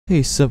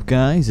Hey, sup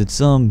guys,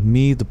 it's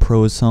me, the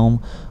Pro is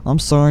home. I'm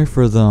sorry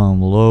for the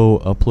low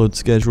upload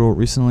schedule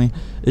recently.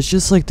 It's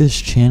just like this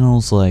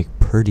channel's like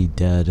pretty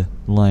dead.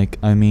 Like,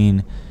 I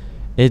mean,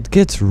 it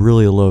gets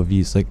really low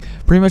views. Like,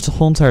 pretty much the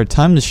whole entire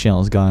time this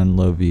channel's gotten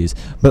low views.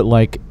 But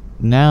like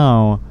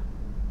now,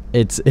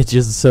 it's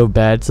just so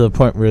bad to the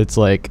point where it's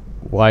like,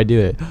 why do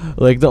it?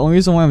 Like, the only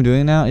reason why I'm doing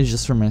it now is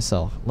just for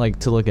myself, like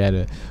to look at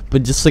it.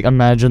 But just like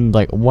imagine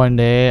like one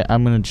day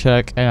I'm gonna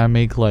check and I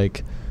make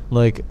like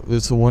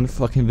this one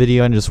fucking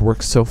video and it just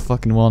works so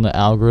fucking well in the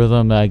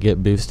algorithm that I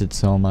get boosted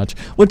so much,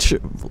 which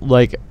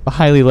like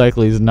highly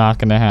likely is not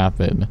gonna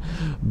happen.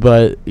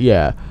 But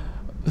yeah,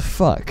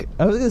 fuck,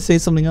 I was gonna say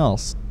something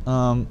else.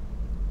 What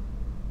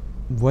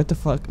the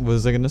fuck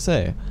was I gonna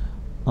say?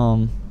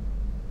 Oh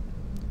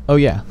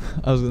yeah,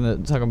 I was gonna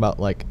talk about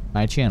like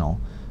my channel,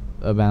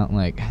 about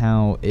like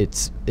how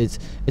it's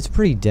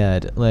pretty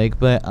dead, like,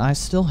 but I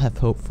still have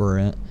hope for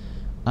it.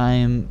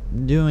 I'm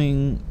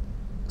doing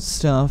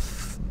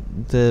stuff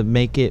to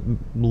make it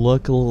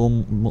look a little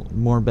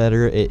more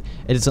better. It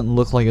doesn't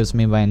look like it was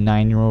made by a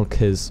 9-year-old,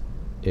 because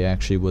it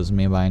actually was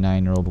made by a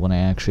 9-year-old when I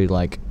actually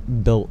like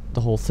built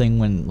the whole thing.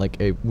 When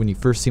when you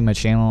first see my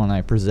channel and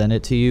I present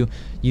it to you,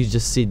 you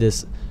just see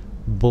this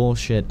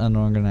bullshit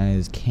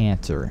unorganized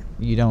cancer.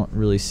 You don't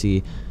really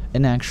see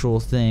an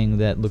actual thing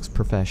that looks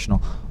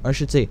professional, or I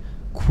should say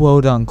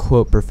quote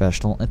unquote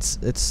professional. It's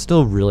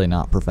still really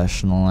not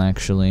professional,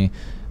 actually.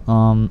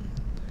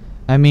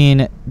 I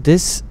mean,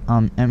 this,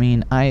 I'm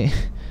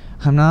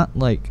not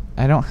like,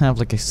 I don't have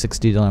like a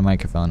 $60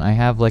 microphone. I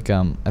have like,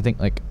 I think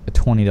like a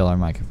 $20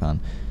 microphone.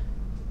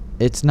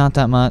 It's not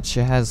that much.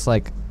 It has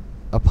like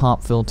a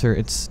pop filter.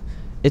 It's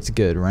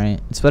good,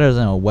 right? It's better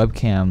than a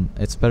webcam.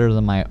 It's better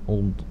than my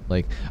old,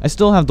 like, I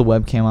still have the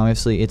webcam,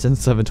 obviously. It's in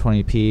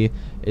 720p.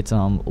 It's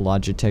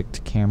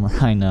Logitech camera,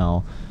 I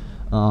know.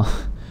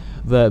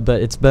 But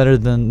it's better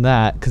than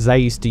that, because I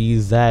used to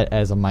use that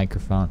as a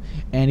microphone.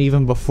 And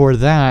even before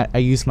that, I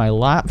used my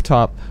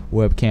laptop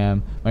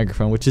webcam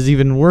microphone, which is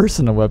even worse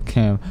than a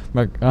webcam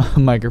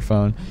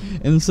microphone.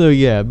 And so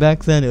yeah,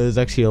 back then it was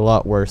actually a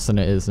lot worse than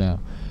it is now.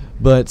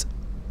 But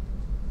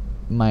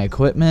my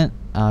equipment,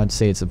 I would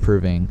say it's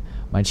improving.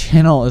 My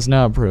channel is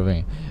now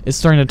improving. It's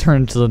starting to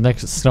turn into the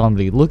next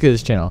somebody. Look at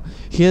his channel.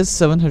 He has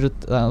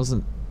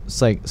 700,000.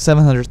 It's like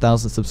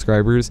 700,000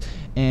 subscribers,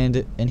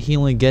 and he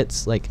only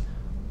gets like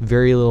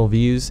very little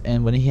views.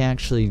 And when he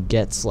actually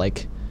gets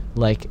like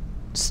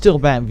still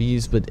bad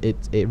views, but it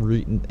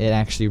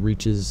actually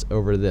reaches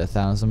over the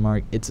 1,000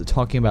 mark, it's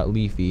talking about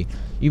Leafy.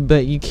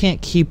 But you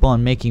can't keep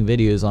on making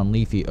videos on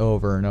Leafy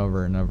over and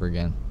over and over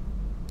again.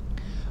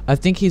 I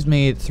think he's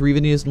made 3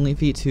 videos in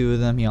Leafy. 2 of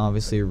them he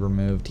obviously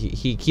removed.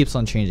 He keeps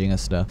on changing his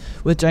stuff,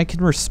 which I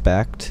can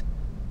respect.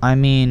 I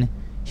mean,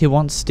 he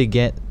wants to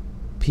get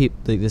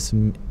people's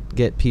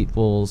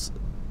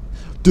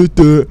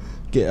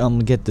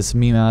get this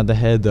meme out of the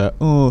head that,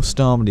 oh,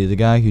 Stomedy, the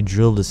guy who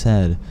drilled his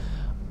head.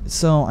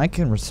 So I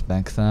can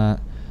respect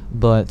that,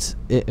 but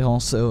it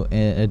also,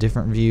 a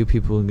different view,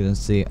 people are gonna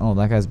see, oh,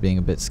 that guy's being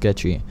a bit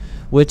sketchy,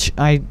 which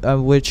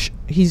Stomedy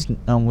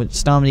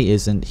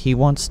isn't. He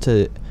wants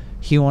to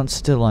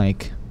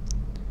like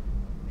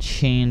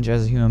change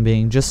as a human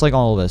being, just like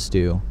all of us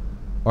do,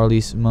 or at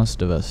least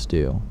most of us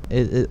do.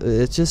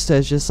 It's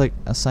just like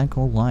a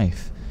cycle of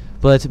life.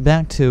 But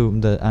back to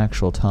the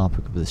actual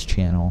topic of this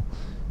channel.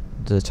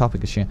 Back to the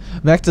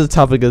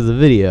topic of the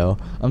video.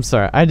 I'm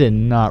sorry, I did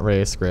not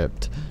write a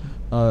script.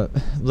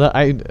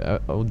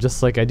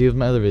 Just like I do with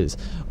my other videos.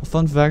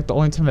 Fun fact: the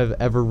only time I've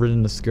ever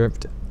written a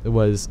script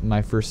was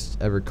my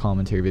first ever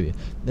commentary video.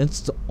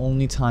 That's the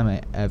only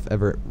time I've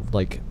ever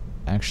like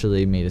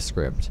actually made a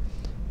script.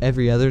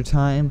 Every other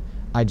time,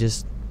 I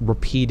just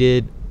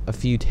repeated a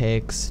few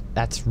takes.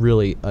 That's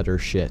really utter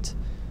shit.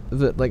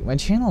 But like, my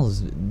channel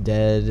is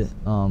dead.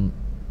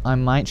 I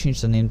might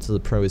change the name to The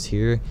Pro Is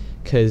Here,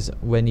 because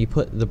when you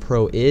put The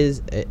Pro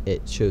Is,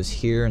 it shows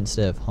here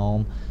instead of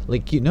home.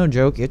 Like, no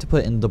joke, you have to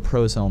put in The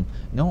Pro Is Home.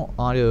 No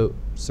auto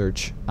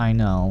search, I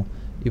know.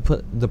 You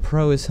put The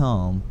Pro Is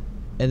Home,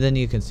 and then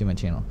you can see my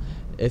channel.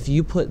 If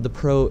you put The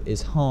Pro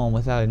Is Home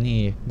without an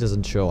E, it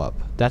doesn't show up.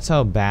 That's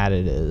how bad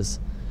it is.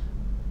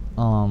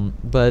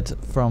 But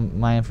from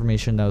my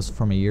information that was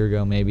from a year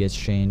ago, maybe it's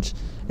changed.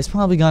 It's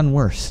probably gotten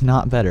worse,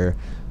 not better.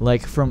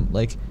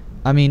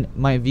 I mean,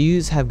 my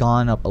views have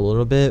gone up a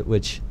little bit,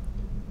 which,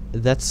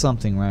 that's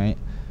something, right?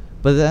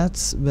 But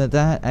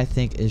that I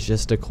think is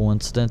just a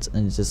coincidence,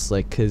 and it's just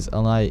like, cause a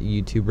lot of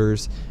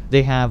YouTubers,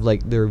 they have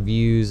like their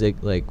views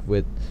like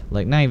with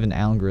like not even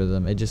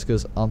algorithm, it just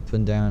goes up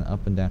and down,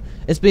 up and down.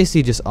 It's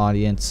basically just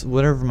audience,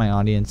 whatever my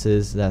audience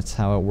is, that's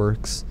how it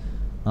works.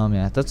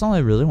 Yeah, that's all I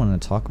really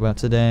wanted to talk about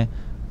today.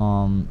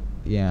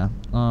 Yeah.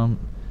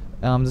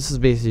 This is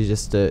basically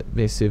just a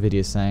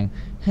video saying,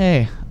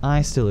 hey,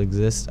 I still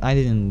exist. I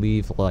didn't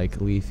leave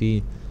like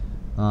Leafy.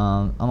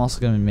 I'm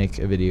also going to make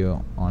a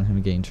video on him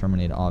getting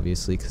terminated,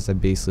 obviously, because I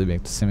basically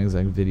make the same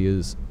exact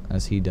videos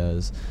as he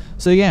does.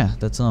 So yeah,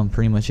 that's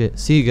pretty much it.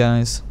 See you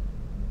guys.